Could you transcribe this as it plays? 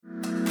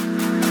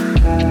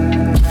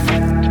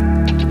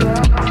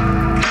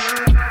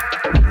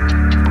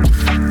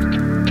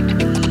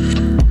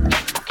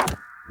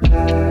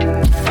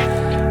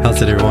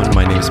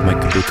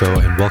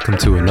Maruko, and welcome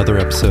to another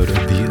episode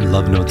of the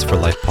Love Notes for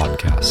Life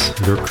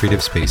podcast, your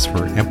creative space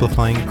for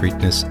amplifying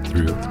greatness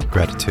through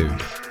gratitude.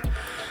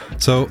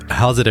 So,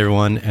 how's it,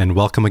 everyone? And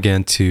welcome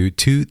again to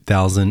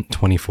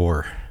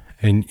 2024.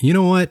 And you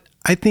know what?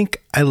 I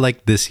think I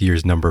like this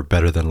year's number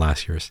better than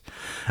last year's.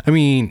 I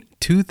mean,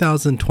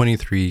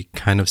 2023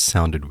 kind of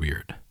sounded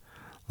weird.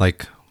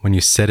 Like when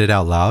you said it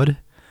out loud,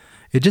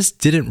 it just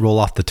didn't roll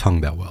off the tongue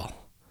that well.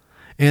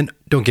 And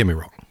don't get me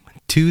wrong,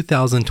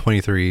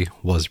 2023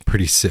 was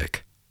pretty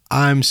sick.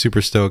 I'm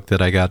super stoked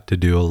that I got to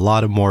do a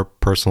lot of more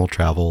personal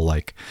travel,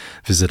 like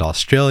visit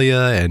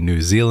Australia and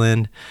New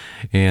Zealand,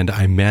 and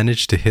I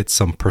managed to hit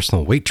some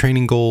personal weight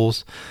training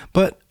goals,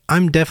 but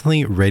I'm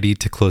definitely ready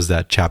to close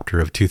that chapter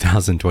of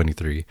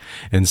 2023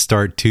 and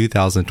start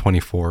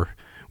 2024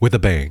 with a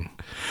bang.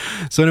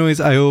 So anyways,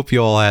 I hope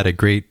you all had a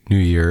great New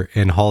Year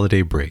and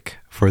holiday break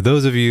for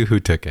those of you who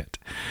took it.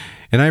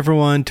 And I, for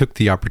one, took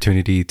the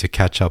opportunity to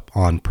catch up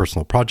on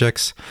personal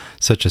projects,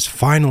 such as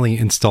finally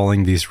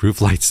installing these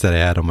roof lights that I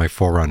had on my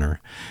 4Runner,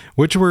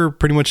 which were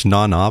pretty much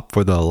non-op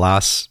for the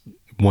last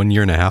 1.5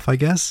 years, I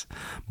guess,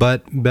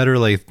 but better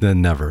late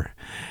than never.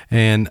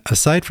 And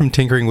aside from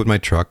tinkering with my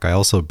truck, I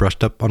also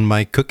brushed up on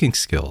my cooking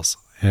skills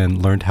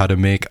and learned how to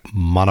make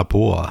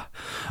manapua.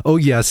 Oh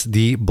yes,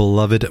 the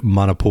beloved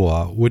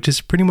manapua, which is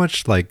pretty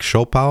much like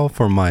siopao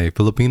for my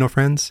Filipino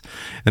friends.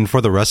 And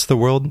for the rest of the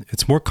world,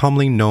 it's more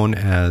commonly known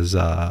as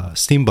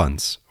steam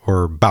buns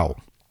or bao.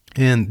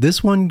 And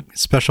this one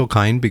special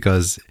kind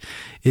because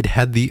it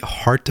had the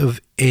heart of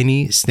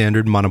any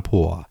standard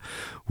manapua,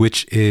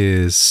 which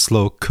is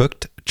slow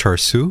cooked char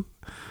siu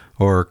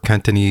or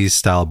Cantonese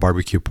style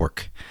barbecue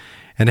pork.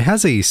 And it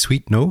has a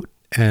sweet note.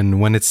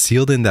 And when it's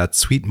sealed in that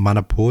sweet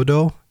manapua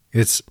dough,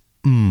 it's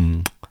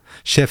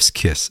chef's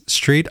kiss,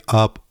 straight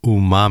up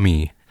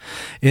umami.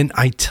 And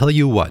I tell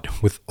you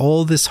what, with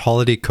all this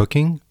holiday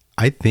cooking,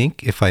 I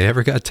think if I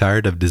ever got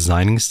tired of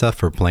designing stuff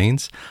for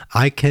planes,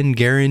 I can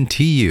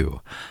guarantee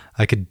you,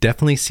 I could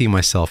definitely see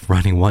myself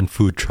running one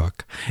food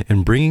truck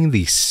and bringing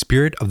the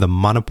spirit of the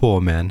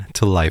Manapua man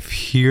to life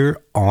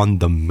here on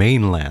the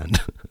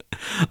mainland.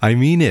 I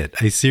mean it.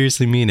 I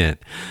seriously mean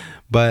it.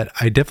 But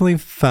I definitely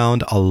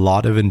found a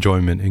lot of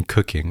enjoyment in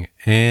cooking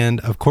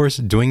and, of course,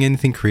 doing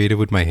anything creative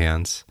with my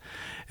hands.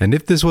 And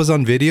if this was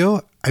on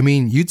video, I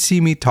mean, you'd see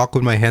me talk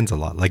with my hands a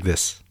lot, like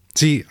this.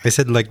 See, I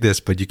said like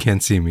this, but you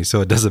can't see me, so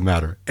it doesn't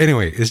matter.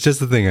 Anyway, it's just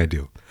the thing I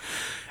do.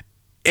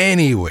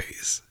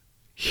 Anyways,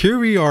 here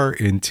we are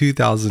in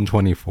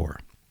 2024.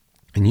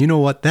 And you know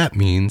what that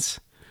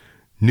means?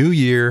 New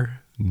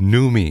year,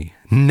 new me.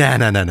 Nah.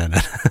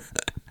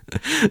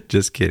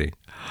 Just kidding.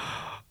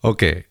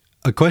 Okay.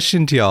 A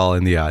question to y'all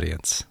in the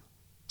audience.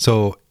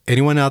 So,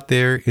 anyone out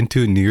there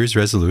into New Year's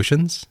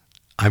resolutions?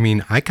 I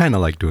mean, I kind of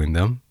like doing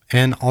them,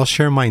 and I'll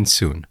share mine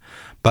soon.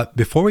 But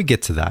before we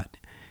get to that,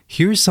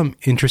 here's some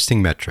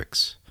interesting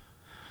metrics.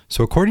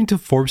 So, according to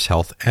Forbes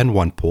Health and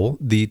OnePoll,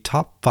 the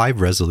top 5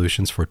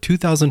 resolutions for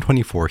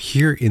 2024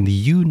 here in the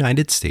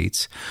United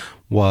States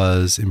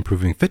was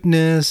improving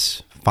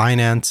fitness,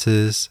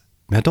 finances,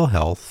 mental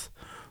health,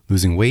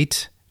 losing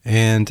weight,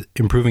 and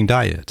improving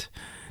diet.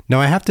 Now,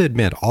 I have to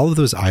admit, all of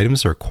those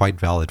items are quite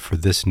valid for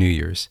this New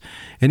Year's,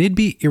 and it'd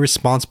be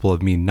irresponsible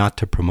of me not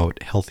to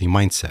promote healthy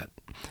mindset,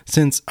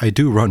 since I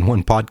do run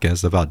one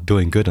podcast about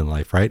doing good in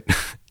life, right?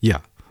 Yeah,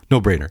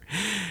 no brainer.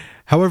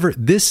 However,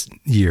 this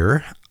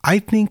year, I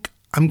think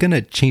I'm going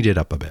to change it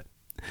up a bit.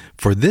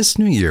 For this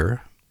new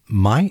year,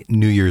 my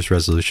New Year's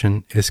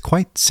resolution is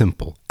quite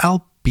simple,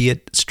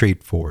 albeit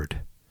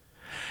straightforward.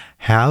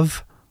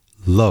 Have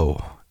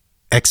low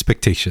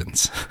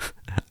expectations.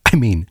 I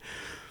mean,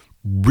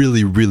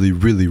 really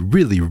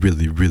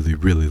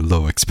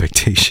low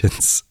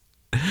expectations.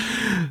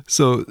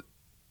 So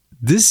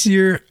this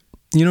year,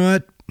 you know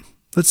what?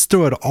 Let's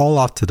throw it all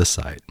off to the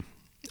side.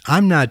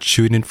 I'm not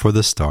shooting for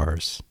the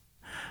stars.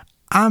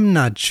 I'm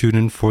not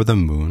shooting for the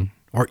moon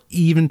or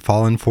even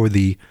falling for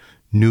the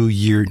New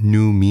Year,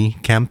 New Me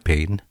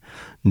campaign.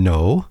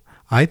 No,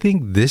 I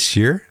think this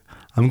year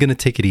I'm going to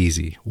take it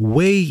easy,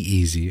 way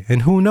easy,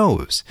 and who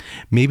knows,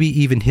 maybe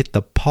even hit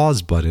the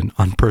pause button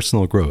on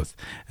personal growth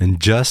and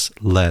just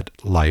let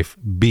life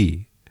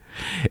be.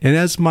 And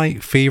as my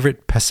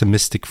favorite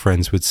pessimistic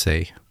friends would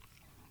say,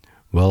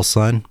 well,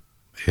 son,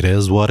 it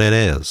is what it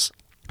is.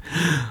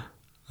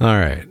 All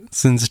right,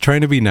 since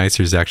trying to be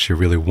nicer is actually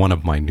really one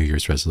of my New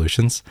Year's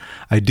resolutions,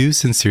 I do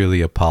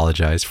sincerely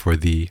apologize for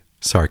the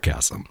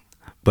sarcasm.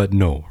 But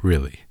no,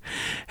 really.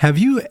 Have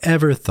you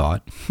ever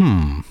thought,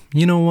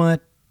 you know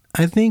what?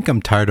 I think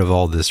I'm tired of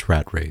all this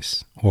rat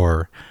race,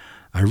 or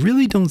I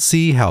really don't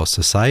see how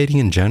society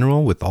in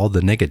general, with all the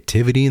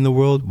negativity in the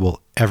world,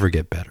 will ever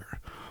get better.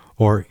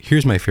 Or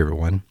here's my favorite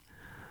one.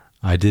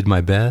 I did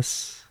my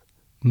best,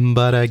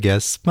 but I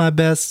guess my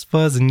best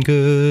wasn't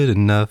good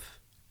enough,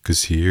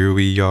 'cause here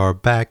we are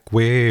back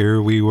where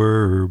we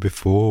were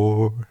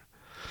before.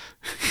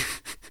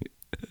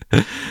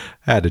 I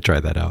had to try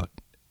that out.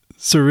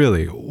 So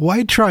really,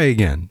 why try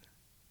again?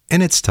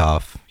 And it's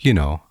tough, you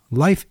know,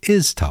 life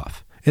is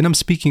tough. And I'm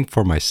speaking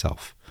for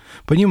myself,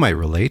 but you might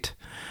relate.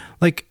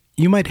 Like,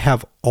 you might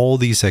have all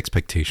these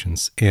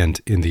expectations, and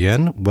in the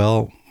end,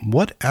 well,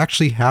 what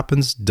actually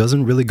happens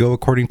doesn't really go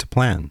according to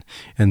plan.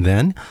 And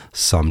then,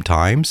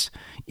 sometimes,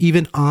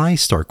 even I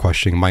start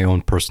questioning my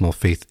own personal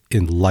faith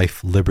in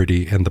life,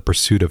 liberty, and the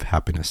pursuit of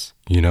happiness,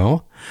 you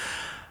know?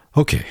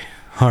 Okay,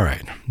 all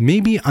right,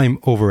 maybe I'm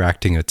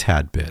overacting a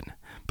tad bit,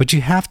 but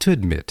you have to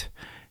admit,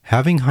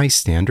 having high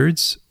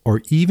standards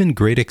or even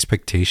great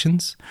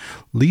expectations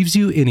leaves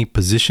you in a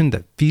position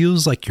that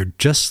feels like you're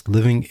just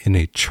living in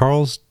a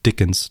Charles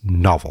Dickens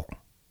novel.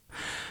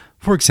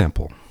 For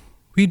example,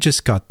 we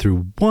just got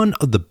through one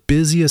of the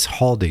busiest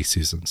holiday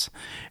seasons,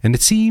 and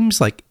it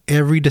seems like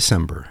every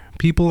December,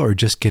 people are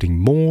just getting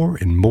more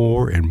and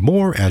more and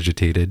more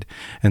agitated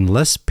and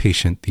less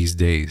patient these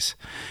days.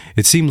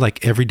 It seemed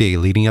like every day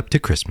leading up to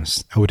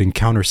Christmas, I would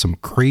encounter some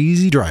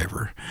crazy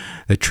driver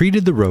that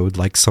treated the road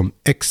like some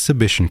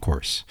exhibition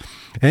course.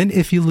 And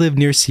if you live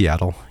near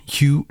Seattle,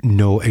 you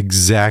know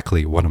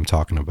exactly what I'm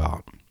talking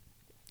about.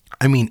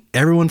 I mean,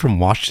 everyone from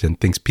Washington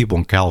thinks people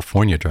in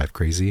California drive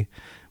crazy,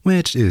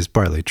 which is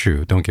partly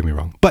true, don't get me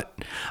wrong. But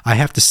I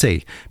have to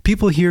say,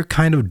 people here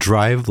kind of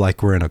drive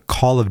like we're in a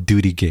Call of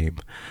Duty game.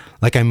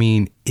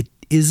 It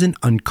isn't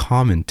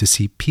uncommon to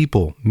see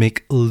people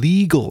make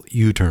legal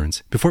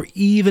U-turns before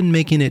even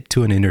making it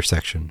to an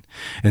intersection.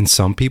 And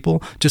some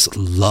people just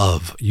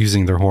love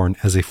using their horn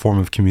as a form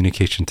of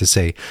communication to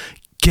say,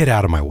 "Get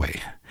out of my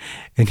way."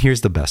 And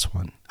here's the best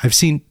one. I've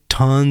seen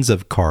tons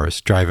of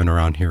cars driving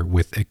around here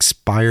with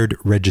expired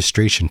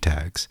registration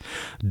tags,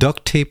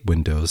 duct tape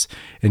windows,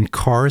 and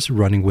cars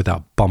running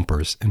without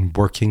bumpers and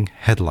working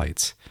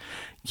headlights.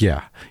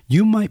 Yeah,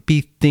 you might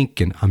be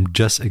thinking I'm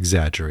just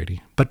exaggerating,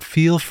 but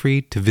feel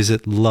free to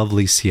visit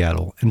lovely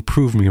Seattle and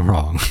prove me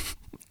wrong.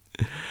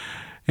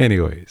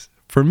 Anyways,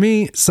 for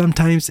me,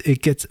 sometimes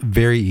it gets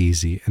very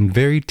easy and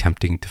very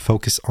tempting to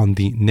focus on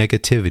the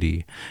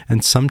negativity.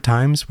 And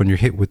sometimes when you're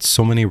hit with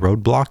so many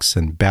roadblocks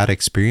and bad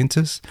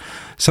experiences,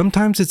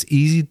 sometimes it's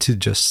easy to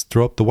just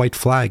throw up the white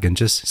flag and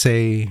just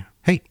say,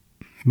 hey,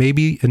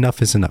 maybe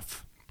enough is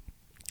enough.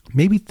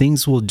 Maybe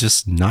things will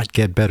just not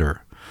get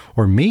better.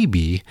 Or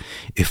maybe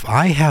if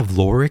I have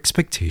lower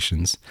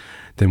expectations,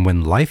 then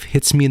when life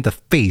hits me in the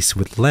face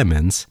with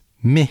lemons,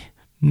 meh,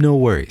 no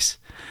worries.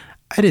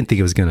 I didn't think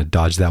it was going to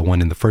dodge that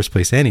one in the first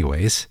place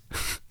anyways.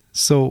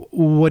 So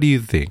what do you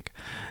think?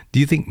 Do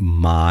you think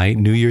my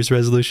New Year's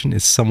resolution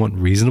is somewhat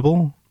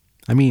reasonable?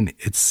 I mean,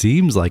 it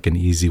seems like an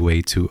easy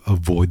way to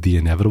avoid the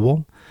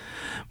inevitable.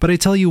 But I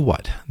tell you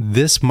what,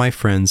 this, my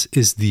friends,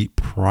 is the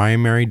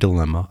primary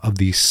dilemma of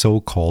the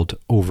so-called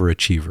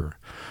overachiever,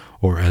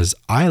 or as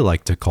I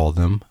like to call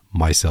them,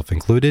 myself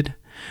included,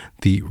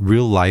 the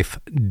real-life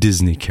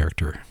Disney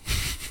character.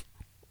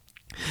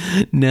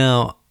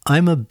 Now,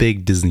 I'm a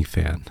big Disney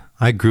fan.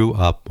 I grew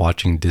up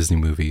watching Disney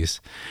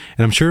movies,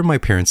 and I'm sure my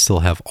parents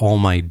still have all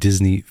my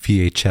Disney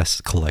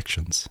VHS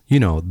collections. You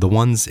know, the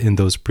ones in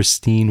those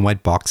pristine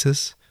white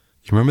boxes.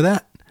 You remember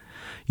that?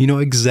 You know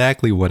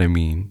exactly what I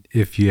mean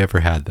if you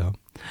ever had them.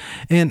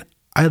 And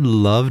I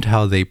loved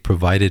how they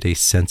provided a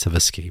sense of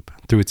escape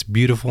through its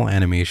beautiful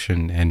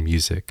animation and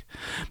music.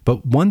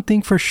 But one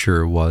thing for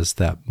sure was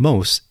that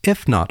most,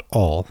 if not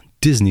all,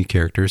 Disney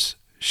characters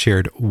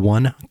shared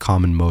one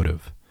common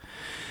motive.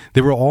 They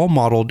were all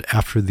modeled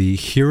after the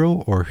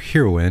hero or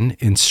heroine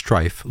in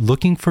strife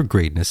looking for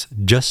greatness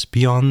just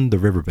beyond the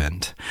river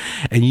bend.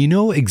 And you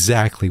know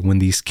exactly when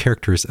these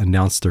characters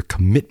announce their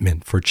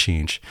commitment for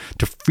change,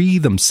 to free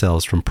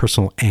themselves from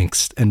personal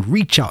angst and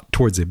reach out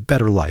towards a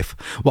better life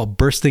while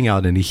bursting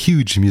out in a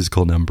huge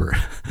musical number.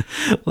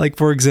 Like,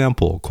 for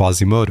example,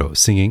 Quasimodo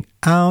singing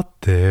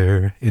 "Out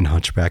There" in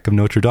Hunchback of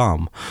Notre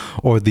Dame,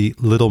 or the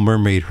Little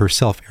Mermaid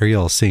herself,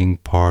 Ariel, singing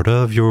 "Part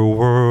of Your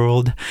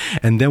World."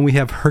 And then we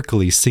have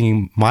Hercules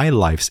singing my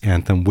life's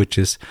anthem, which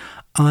is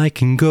 "I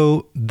Can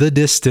Go the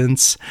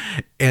Distance."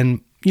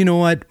 And you know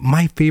what?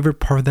 My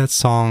favorite part of that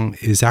song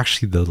is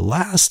actually the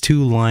last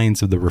two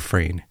lines of the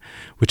refrain,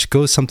 which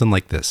goes something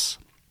like this.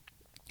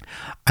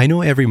 "I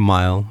know every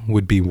mile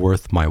would be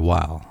worth my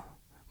while.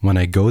 When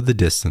I go the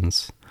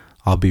distance,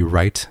 I'll be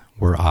right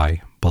where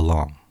I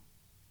belong."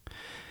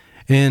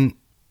 And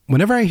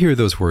whenever I hear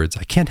those words,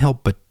 I can't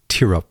help but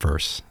tear up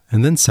first,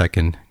 and then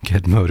second,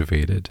 get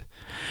motivated.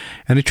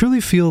 And I truly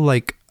feel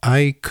like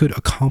I could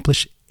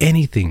accomplish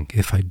anything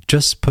if I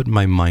just put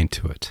my mind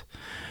to it.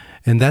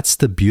 And that's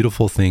the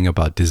beautiful thing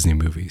about Disney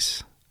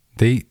movies.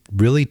 They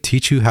really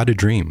teach you how to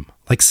dream,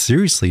 like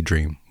seriously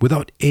dream,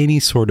 without any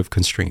sort of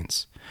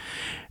constraints.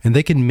 And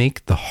they can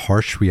make the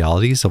harsh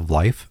realities of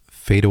life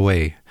fade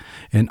away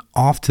and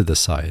off to the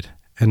side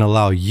and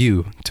allow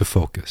you to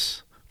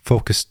focus.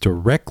 Focus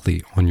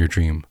directly on your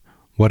dream,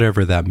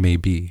 whatever that may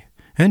be.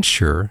 And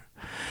sure,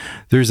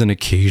 there's an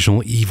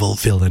occasional evil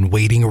villain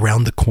waiting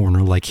around the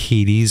corner like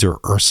Hades or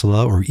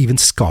Ursula or even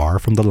Scar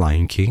from The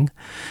Lion King.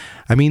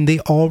 I mean, they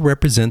all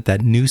represent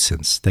that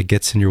nuisance that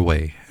gets in your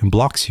way and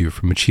blocks you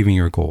from achieving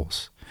your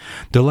goals.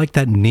 They're like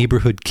that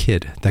neighborhood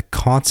kid that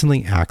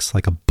constantly acts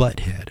like a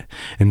butthead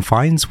and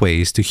finds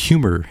ways to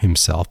humor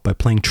himself by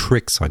playing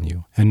tricks on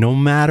you. And no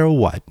matter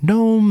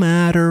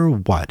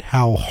what,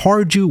 how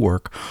hard you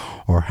work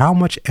or how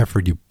much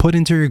effort you put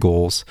into your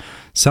goals,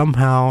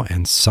 somehow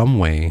and some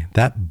way,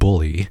 that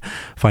bully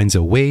finds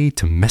a way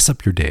to mess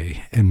up your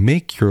day and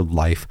make your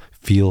life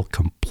feel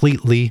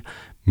completely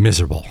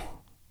miserable.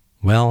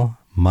 Well,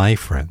 my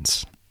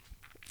friends,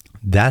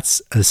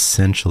 that's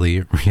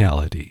essentially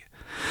reality.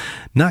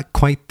 Not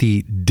quite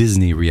the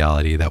Disney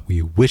reality that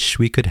we wish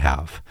we could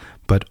have,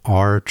 but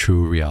our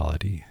true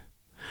reality.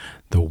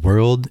 The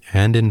world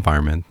and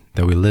environment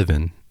that we live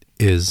in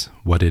is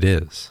what it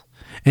is.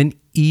 And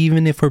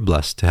even if we're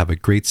blessed to have a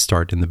great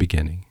start in the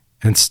beginning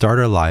and start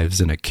our lives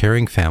in a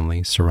caring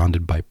family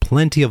surrounded by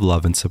plenty of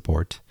love and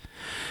support,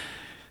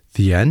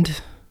 the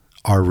end,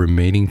 our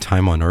remaining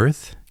time on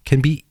earth, can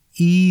be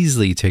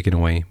easily taken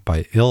away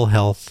by ill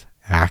health,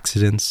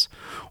 accidents,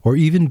 or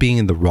even being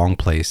in the wrong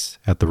place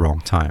at the wrong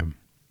time.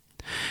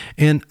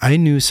 And I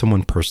knew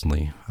someone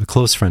personally, a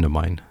close friend of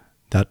mine,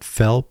 that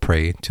fell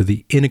prey to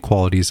the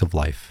inequalities of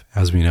life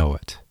as we know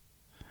it.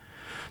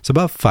 So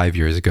about 5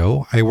 years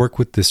ago, I worked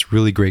with this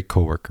really great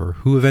coworker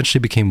who eventually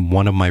became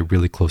one of my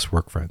really close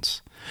work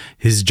friends.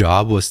 His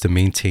job was to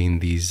maintain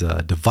these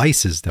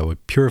devices that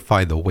would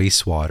purify the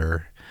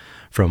wastewater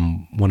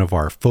from one of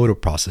our photo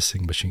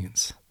processing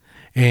machines.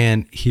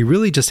 And he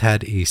really just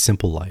had a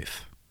simple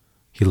life.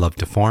 He loved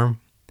to farm,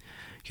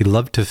 he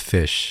loved to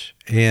fish,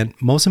 and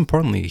most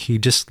importantly, he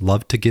just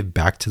loved to give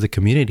back to the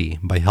community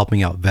by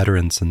helping out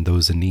veterans and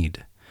those in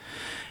need.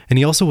 And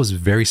he also was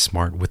very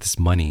smart with his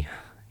money.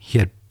 He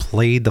had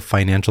played the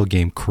financial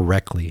game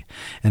correctly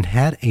and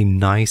had a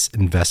nice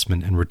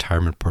investment and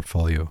retirement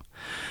portfolio.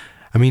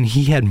 I mean,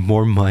 he had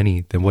more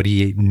money than what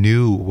he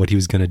knew what he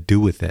was going to do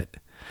with it.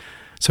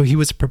 So he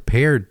was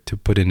prepared to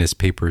put in his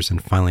papers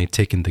and finally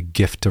taken the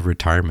gift of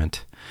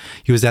retirement.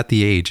 He was at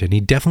the age and he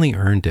definitely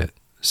earned it.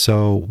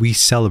 So we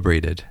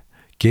celebrated,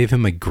 gave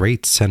him a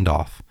great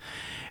send-off.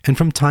 And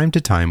from time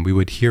to time, we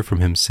would hear from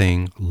him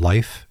saying,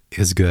 life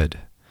is good.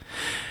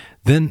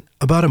 Then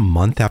about a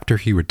month after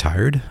he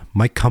retired,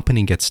 my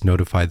company gets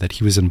notified that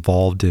he was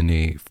involved in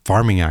a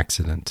farming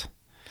accident.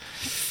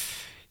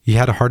 He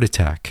had a heart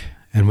attack,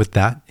 and with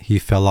that, he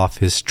fell off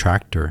his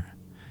tractor.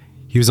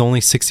 He was only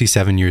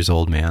 67 years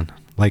old, man.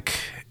 Like,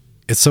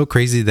 it's so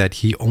crazy that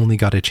he only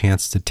got a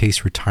chance to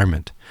taste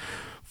retirement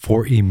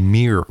for a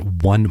mere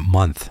 1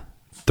 month,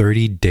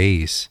 30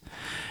 days.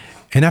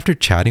 And after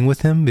chatting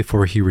with him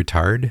before he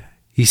retired,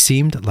 he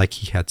seemed like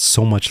he had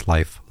so much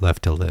life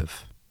left to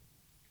live.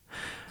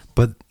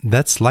 But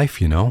that's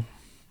life, you know.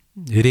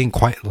 It ain't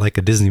quite like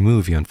a Disney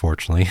movie,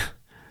 unfortunately.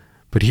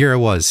 But here I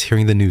was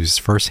hearing the news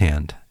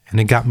firsthand, and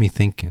it got me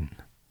thinking,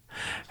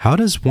 how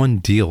does one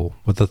deal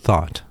with the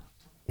thought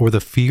or the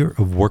fear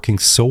of working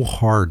so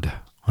hard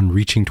on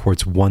reaching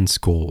towards one's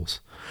goals,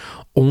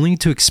 only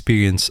to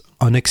experience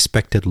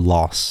unexpected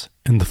loss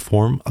in the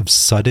form of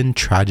sudden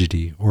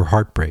tragedy or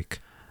heartbreak?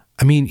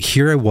 I mean,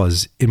 here I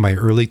was in my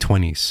early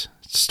 20s,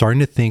 starting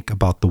to think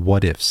about the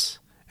what ifs,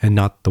 and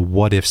not the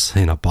what ifs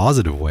in a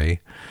positive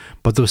way,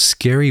 but those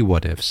scary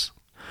what ifs.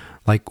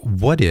 Like,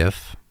 what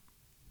if,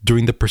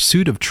 during the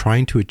pursuit of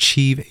trying to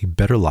achieve a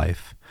better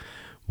life,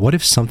 what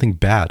if something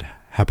bad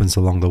happens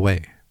along the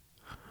way?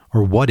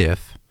 Or what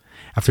if,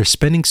 after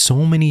spending so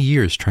many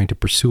years trying to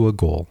pursue a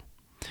goal,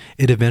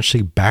 it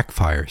eventually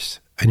backfires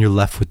and you're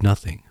left with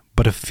nothing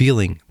but a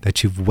feeling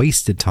that you've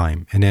wasted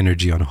time and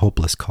energy on a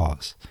hopeless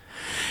cause?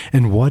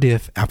 And what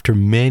if, after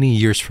many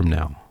years from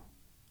now,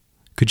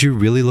 could you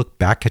really look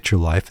back at your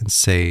life and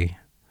say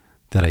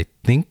that I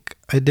think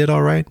I did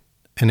all right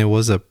and it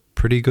was a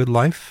pretty good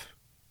life?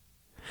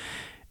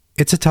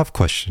 It's a tough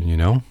question, you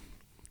know?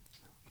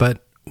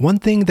 But one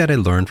thing that I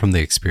learned from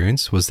the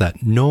experience was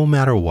that no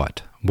matter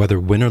what, whether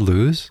win or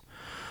lose,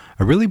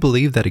 I really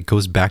believe that it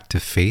goes back to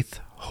faith,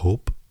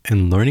 hope,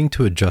 and learning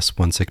to adjust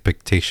one's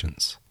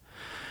expectations.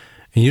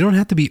 And you don't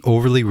have to be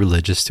overly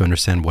religious to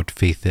understand what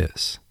faith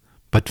is.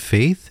 But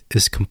faith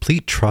is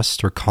complete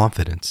trust or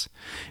confidence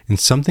in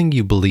something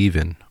you believe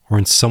in or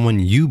in someone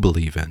you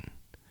believe in.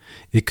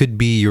 It could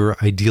be your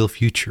ideal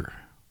future,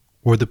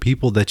 or the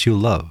people that you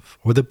love,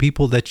 or the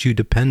people that you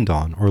depend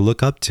on or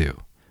look up to.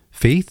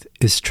 Faith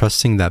is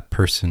trusting that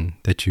person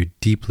that you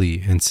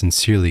deeply and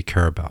sincerely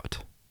care about,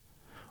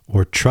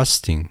 or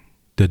trusting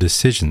the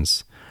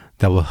decisions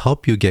that will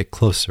help you get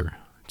closer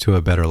to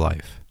a better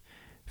life.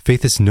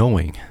 Faith is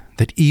knowing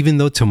that even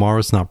though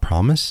tomorrow's not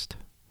promised,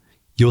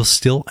 you'll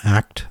still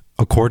act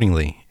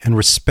accordingly and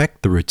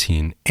respect the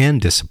routine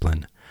and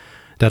discipline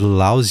that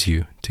allows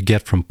you to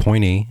get from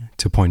point A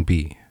to point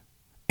B.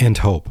 And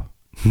hope.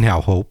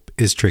 Now, hope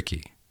is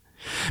tricky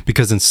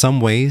because in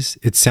some ways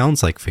it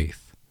sounds like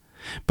faith,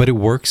 but it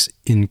works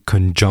in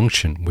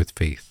conjunction with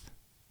faith.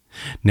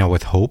 Now,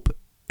 with hope,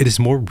 it is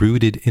more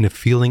rooted in a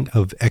feeling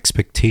of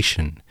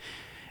expectation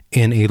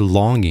and a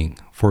longing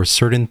for a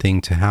certain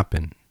thing to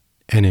happen.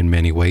 And in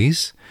many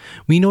ways,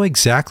 we know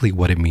exactly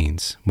what it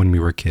means when we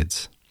were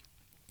kids.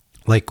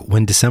 Like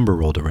when December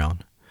rolled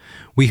around,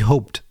 we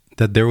hoped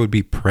that there would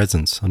be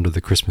presents under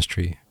the Christmas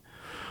tree.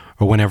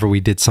 Or whenever we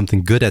did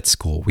something good at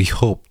school, we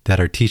hoped that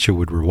our teacher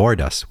would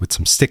reward us with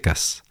some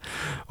stickers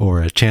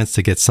or a chance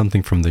to get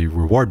something from the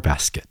reward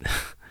basket.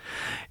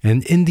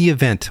 And in the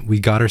event we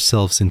got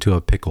ourselves into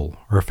a pickle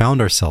or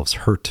found ourselves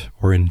hurt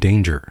or in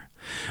danger,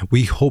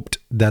 we hoped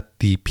that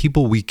the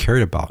people we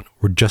cared about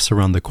were just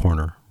around the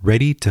corner,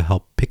 ready to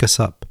help pick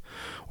us up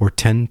or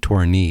tend to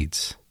our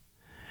needs.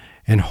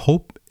 And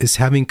hope is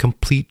having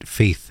complete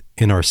faith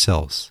in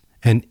ourselves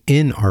and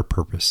in our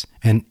purpose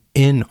and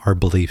in our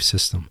belief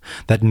system,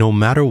 that no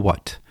matter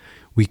what,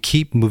 we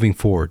keep moving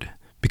forward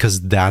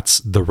because that's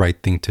the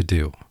right thing to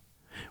do.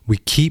 We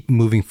keep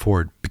moving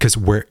forward because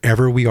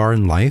wherever we are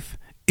in life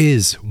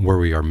is where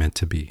we are meant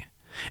to be.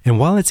 And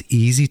while it's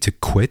easy to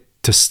quit,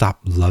 to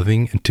stop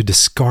loving, and to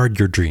discard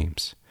your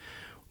dreams,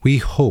 we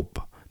hope,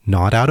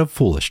 not out of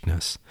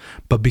foolishness,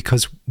 but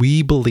because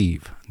we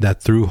believe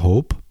that through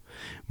hope,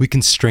 we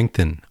can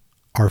strengthen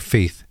our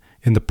faith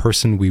in the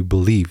person we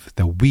believe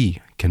that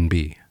we can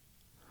be.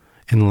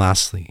 And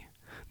lastly,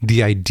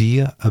 the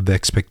idea of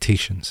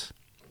expectations.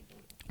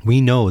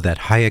 We know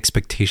that high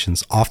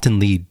expectations often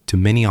lead to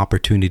many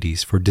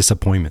opportunities for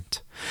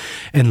disappointment,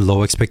 and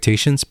low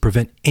expectations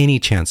prevent any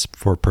chance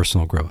for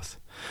personal growth.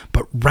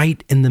 But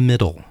right in the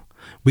middle,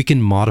 we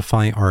can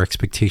modify our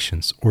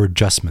expectations or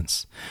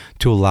adjustments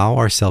to allow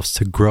ourselves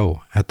to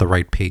grow at the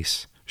right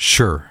pace.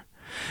 Sure,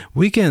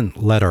 we can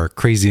let our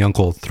crazy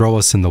uncle throw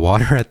us in the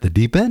water at the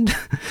deep end,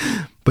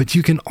 but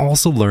you can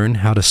also learn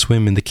how to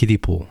swim in the kiddie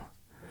pool.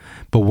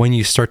 But when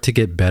you start to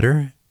get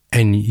better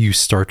and you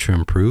start to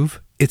improve,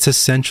 it's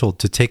essential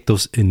to take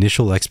those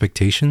initial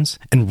expectations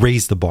and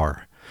raise the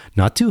bar.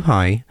 Not too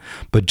high,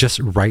 but just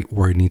right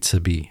where it needs to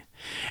be.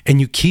 And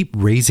you keep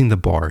raising the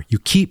bar. You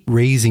keep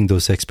raising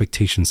those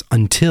expectations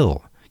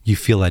until you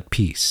feel at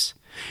peace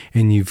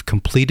and you've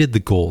completed the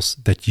goals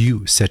that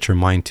you set your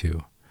mind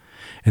to.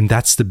 And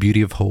that's the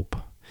beauty of hope.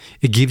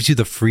 It gives you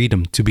the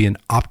freedom to be an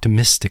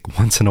optimistic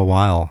once in a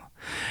while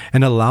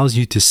and allows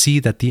you to see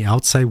that the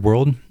outside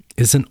world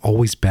isn't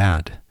always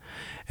bad.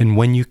 And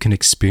when you can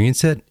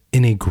experience it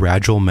in a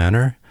gradual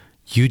manner,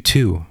 you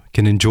too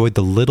can enjoy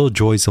the little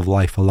joys of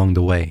life along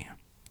the way.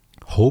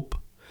 Hope,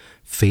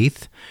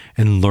 faith,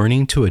 and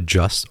learning to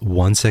adjust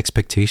one's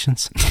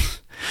expectations.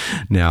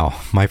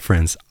 Now, my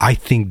friends, I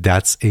think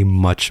that's a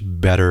much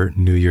better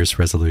New Year's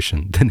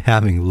resolution than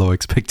having low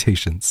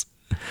expectations.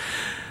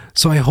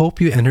 So I hope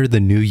you enter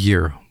the new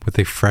year with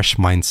a fresh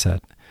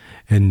mindset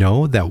and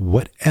know that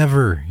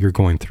whatever you're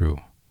going through,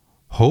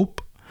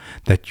 hope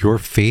that your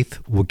faith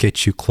will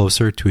get you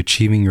closer to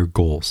achieving your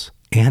goals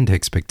and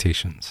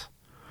expectations.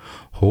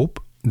 Hope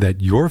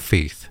that your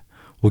faith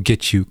will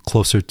get you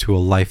closer to a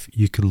life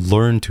you can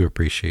learn to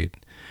appreciate.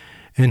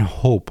 And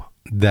hope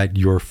that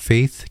your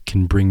faith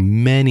can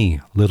bring many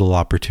little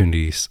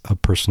opportunities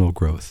of personal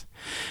growth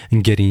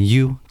and getting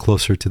you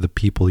closer to the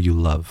people you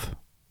love.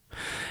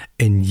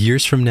 And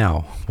years from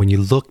now, when you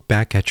look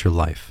back at your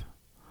life,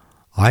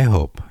 I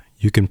hope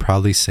you can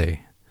proudly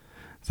say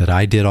that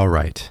I did all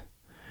right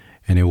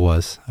and it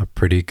was a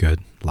pretty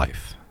good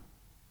life.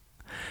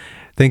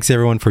 Thanks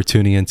everyone for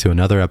tuning in to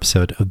another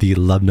episode of the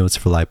Love Notes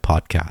for Life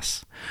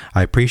podcast.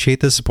 I appreciate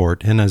the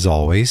support, and as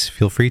always,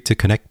 feel free to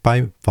connect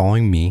by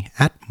following me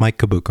at Mike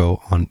Kabuko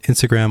on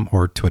Instagram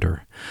or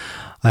Twitter.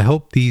 I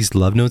hope these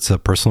love notes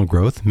of personal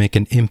growth make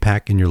an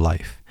impact in your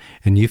life.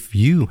 And if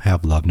you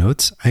have love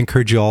notes, I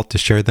encourage you all to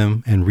share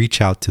them and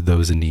reach out to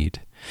those in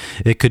need.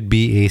 It could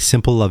be a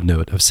simple love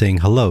note of saying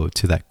hello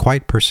to that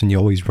quiet person you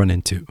always run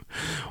into,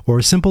 or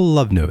a simple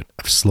love note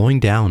of slowing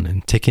down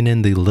and taking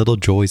in the little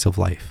joys of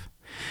life.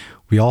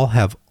 We all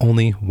have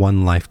only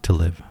one life to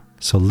live,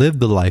 so live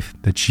the life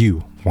that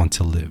you want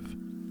to live.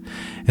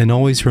 And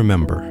always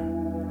remember,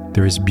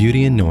 there is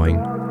beauty in knowing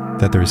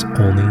that there is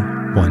only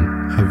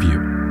one of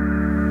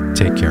you.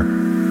 Take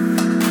care.